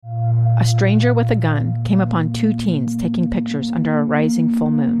a stranger with a gun came upon two teens taking pictures under a rising full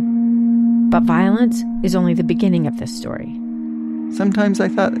moon. But violence is only the beginning of this story. Sometimes I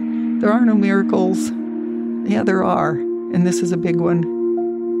thought, there are no miracles. Yeah, there are, and this is a big one.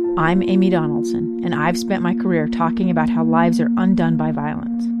 I'm Amy Donaldson, and I've spent my career talking about how lives are undone by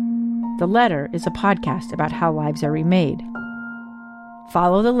violence. The Letter is a podcast about how lives are remade.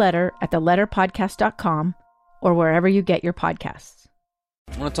 Follow The Letter at theletterpodcast.com or wherever you get your podcasts.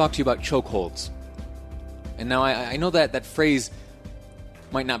 I want to talk to you about chokeholds. And now I know that phrase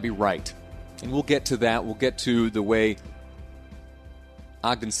might not be right. And we'll get to that. We'll get to the way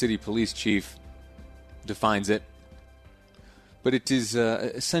Ogden City Police Chief defines it. But it is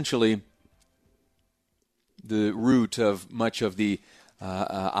essentially the root of much of the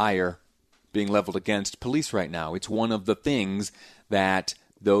ire being leveled against police right now. It's one of the things that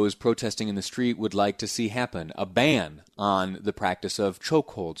those protesting in the street would like to see happen, a ban on the practice of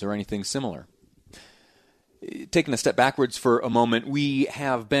chokeholds or anything similar. Taking a step backwards for a moment, we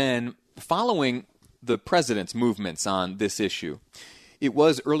have been following the president's movements on this issue. It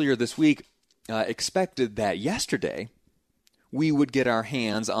was earlier this week expected that yesterday we would get our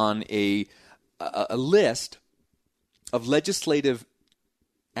hands on a list of legislative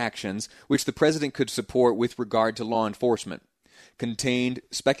actions which the president could support with regard to law enforcement.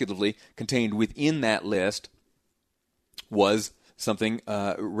 Speculatively contained within that list was something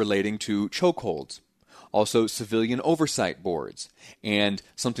relating to chokeholds, also civilian oversight boards, and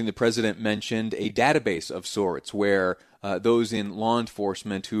something the president mentioned, a database of sorts where those in law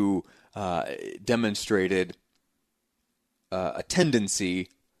enforcement who demonstrated a tendency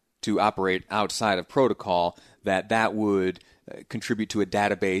to operate outside of protocol, that would contribute to a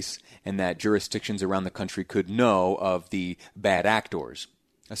database and that jurisdictions around the country could know of the bad actors,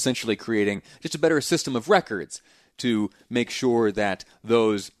 essentially creating just a better system of records to make sure that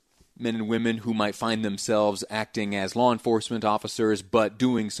those men and women who might find themselves acting as law enforcement officers but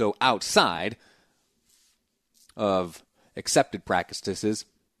doing so outside of accepted practices,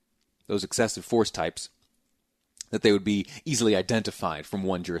 those excessive force types, that they would be easily identified from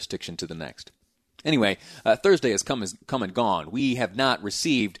one jurisdiction to the next. Anyway, Thursday has come and gone. We have not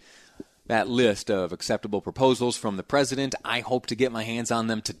received that list of acceptable proposals from the president. I hope to get my hands on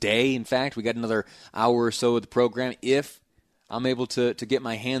them today. In fact, we got another hour or so of the program. If I'm able to get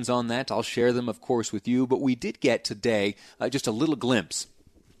my hands on that, I'll share them, of course, with you. But we did get today just a little glimpse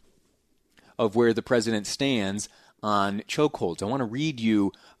of where the president stands on chokeholds. I want to read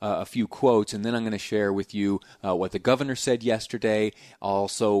you a few quotes, and then I'm going to share with you what the governor said yesterday,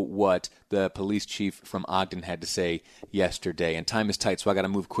 also what the police chief from Ogden had to say yesterday. And time is tight, so I got to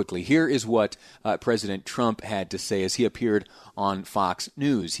move quickly. Here is what President Trump had to say as he appeared on Fox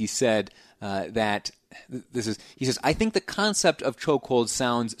News. He said he says, I think the concept of chokeholds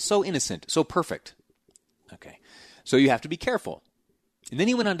sounds so innocent, so perfect. Okay, so you have to be careful. And then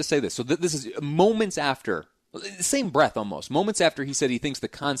he went on to say this. So this is moments after, the same breath almost, moments after he said he thinks the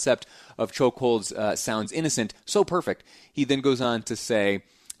concept of chokeholds sounds innocent, so perfect. He then goes on to say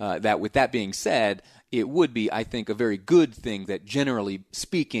that with that being said, it would be, I think, a very good thing that generally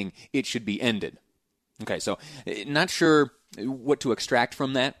speaking, it should be ended. Okay, so not sure what to extract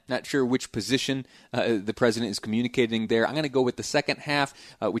from that. Not sure which position the president is communicating there. I'm going to go with the second half,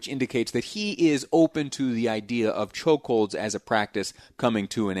 which indicates that he is open to the idea of chokeholds as a practice coming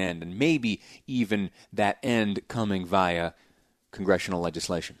to an end, and maybe even that end coming via congressional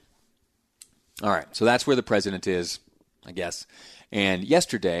legislation. All right, so that's where the president is, I guess. And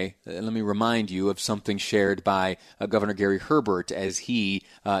yesterday, let me remind you of something shared by Governor Gary Herbert as he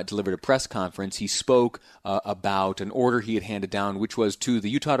delivered a press conference. He spoke about an order he had handed down, which was to the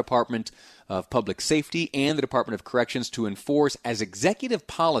Utah Department of Public Safety and the Department of Corrections to enforce as executive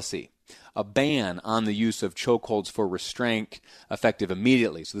policy a ban on the use of chokeholds for restraint effective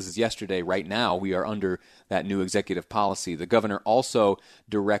immediately. So this is yesterday. Right now, we are under that new executive policy. The governor also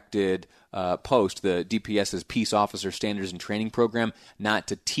directed POST, the DPS's Peace Officer Standards and Training Program, not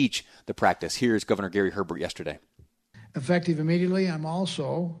to teach the practice. Here's Governor Gary Herbert yesterday. Effective immediately, I'm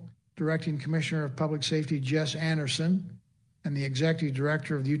also directing Commissioner of Public Safety Jess Anderson and the Executive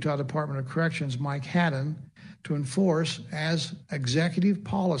Director of the Utah Department of Corrections, Mike Haddon, to enforce as executive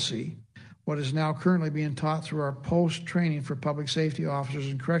policy what is now currently being taught through our POST training for public safety officers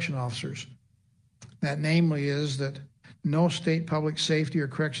and correction officers. That namely is that no state public safety or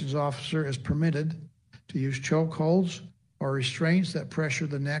corrections officer is permitted to use chokeholds or restraints that pressure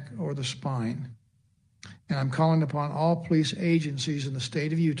the neck or the spine. And I'm calling upon all police agencies in the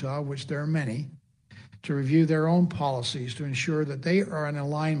state of Utah, which there are many, to review their own policies to ensure that they are in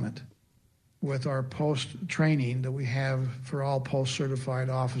alignment with our POST training that we have for all POST certified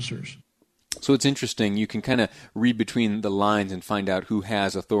officers. So it's interesting. You can kind of read between the lines and find out who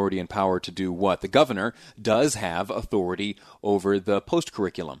has authority and power to do what. The governor does have authority over the post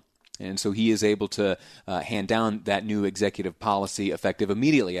curriculum. And so he is able to hand down that new executive policy effective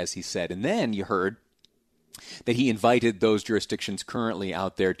immediately, as he said. And then you heard that he invited those jurisdictions currently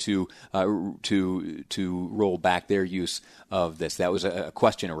out there to roll back their use of this. That was a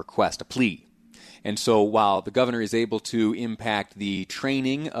question, a request, a plea. And so while the governor is able to impact the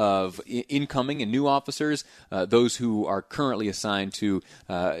training of incoming and new officers, those who are currently assigned to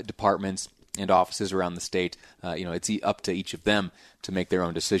departments and offices around the state, it's up to each of them to make their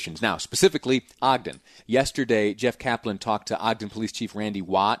own decisions. Now, specifically, Ogden. Yesterday, Jeff Kaplan talked to Ogden Police Chief Randy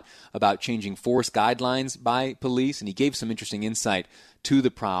Watt about changing force guidelines by police, and he gave some interesting insight to the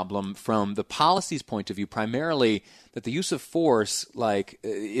problem from the policy's point of view, primarily that the use of force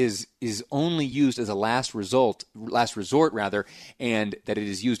is only used as a last resort, and that it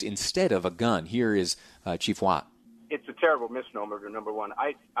is used instead of a gun. Here is Chief Watt. It's a terrible misnomer, number one.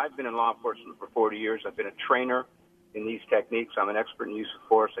 I've been in law enforcement for 40 years. I've been a trainer in these techniques. I'm an expert in use of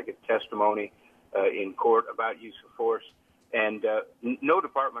force. I give testimony in court about use of force. And no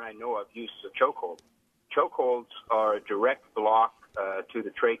department I know of uses a chokehold. Chokeholds are a direct block to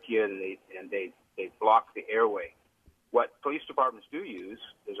the trachea, and they block the airway. What police departments do use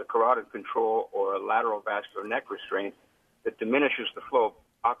is a carotid control or a lateral vascular neck restraint that diminishes the flow of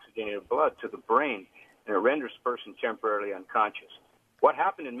oxygenated blood to the brain, and it renders the person temporarily unconscious. What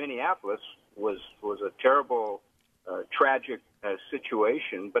happened in Minneapolis was a terrible, tragic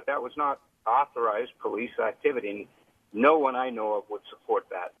situation, but that was not authorized police activity, and no one I know of would support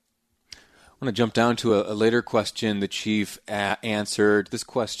that. I want to jump down to a later question the chief answered. This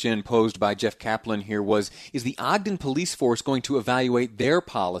question posed by Jeff Kaplan here was, is the Ogden police force going to evaluate their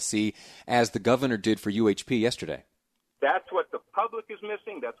policy as the governor did for UHP yesterday? That's what the public is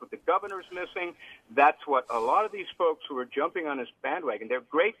missing. That's what the governor's missing. That's what a lot of these folks who are jumping on this bandwagon, they're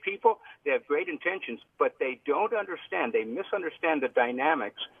great people. They have great intentions, but they don't understand. They misunderstand the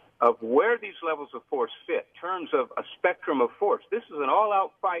dynamics of where these levels of force fit in terms of a spectrum of force. This is an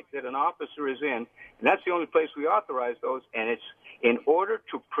all-out fight that an officer is in, and that's the only place we authorize those, and it's in order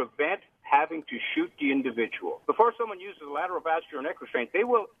to prevent having to shoot the individual. Before someone uses a lateral vascular neck restraint, they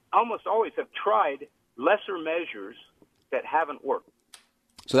will almost always have tried lesser measures that haven't worked.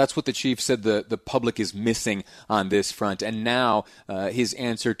 So that's what the chief said the public is missing on this front. And now his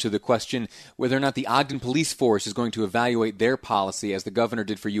answer to the question whether or not the Ogden police force is going to evaluate their policy as the governor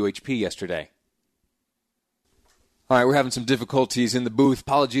did for UHP yesterday. All right, we're having some difficulties in the booth.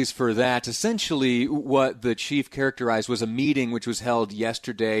 Apologies for that. Essentially, what the chief characterized was a meeting which was held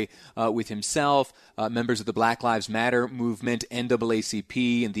yesterday with himself, members of the Black Lives Matter movement,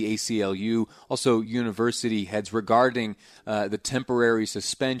 NAACP, and the ACLU, also university heads regarding the temporary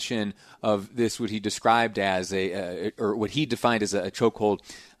suspension of this, what he described as or what he defined as a chokehold.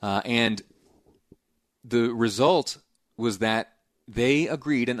 And the result was that they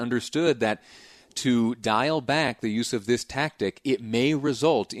agreed and understood that to dial back the use of this tactic, it may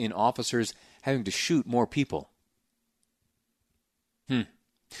result in officers having to shoot more people.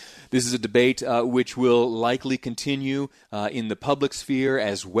 This is a debate which will likely continue in the public sphere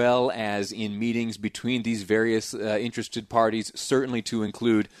as well as in meetings between these various interested parties, certainly to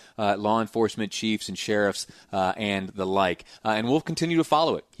include law enforcement chiefs and sheriffs and the like. And we'll continue to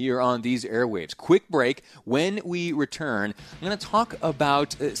follow it here on these airwaves. Quick break. When we return, I'm going to talk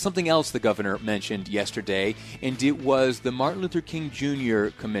about something else the governor mentioned yesterday, and it was the Martin Luther King Jr.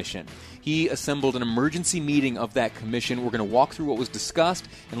 Commission. He assembled an emergency meeting of that commission. We're going to walk through what was discussed,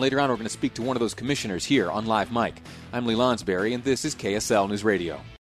 and later on we're going to speak to one of those commissioners here on Live Mike. I'm Lee Lonsberry, and this is KSL News Radio.